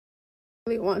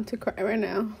Really want to cry right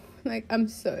now. Like, I'm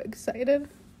so excited.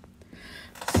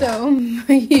 So,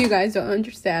 you guys don't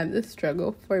understand the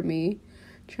struggle for me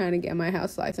trying to get my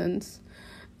house license.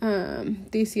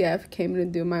 DCF came to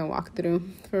do my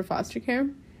walkthrough for foster care.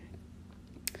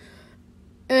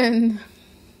 And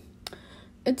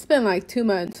it's been like 2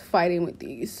 months fighting with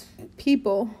these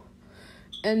people.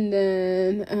 And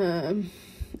then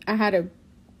I had to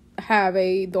have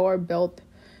a door built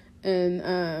in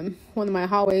one of my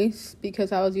hallways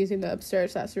because I was using the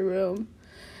upstairs as a room.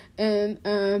 And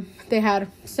they had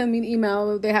sent me an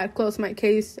email. They had closed my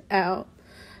case out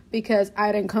because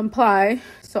I didn't comply.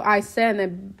 So I sent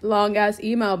a long ass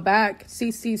email back,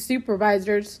 CC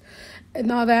supervisors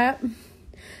and all that.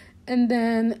 And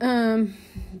then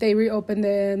they reopened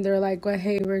it and they're like, well,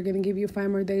 hey, we're going to give you 5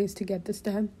 more days to get this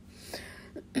done.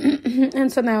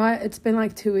 And so now it's been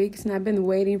like 2 weeks and I've been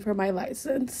waiting for my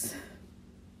license.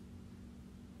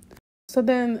 So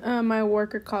then my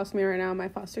worker calls me right now, my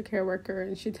foster care worker,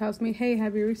 and she tells me, hey,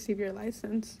 have you received your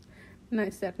license? And I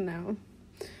said no.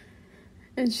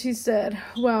 And she said,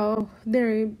 well,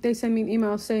 they sent me an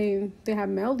email saying they have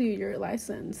mailed you your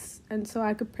license, and so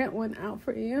I could print one out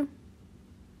for you.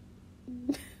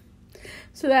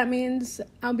 So that means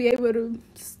I'll be able to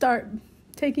start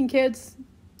taking kids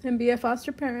and be a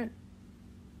foster parent.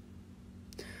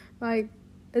 Like,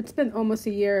 it's been almost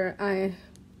a year I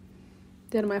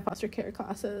did my foster care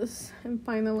classes, and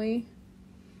finally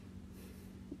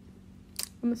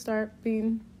I'm gonna start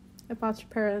being a foster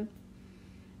parent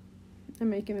and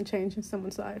making a change in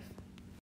someone's life.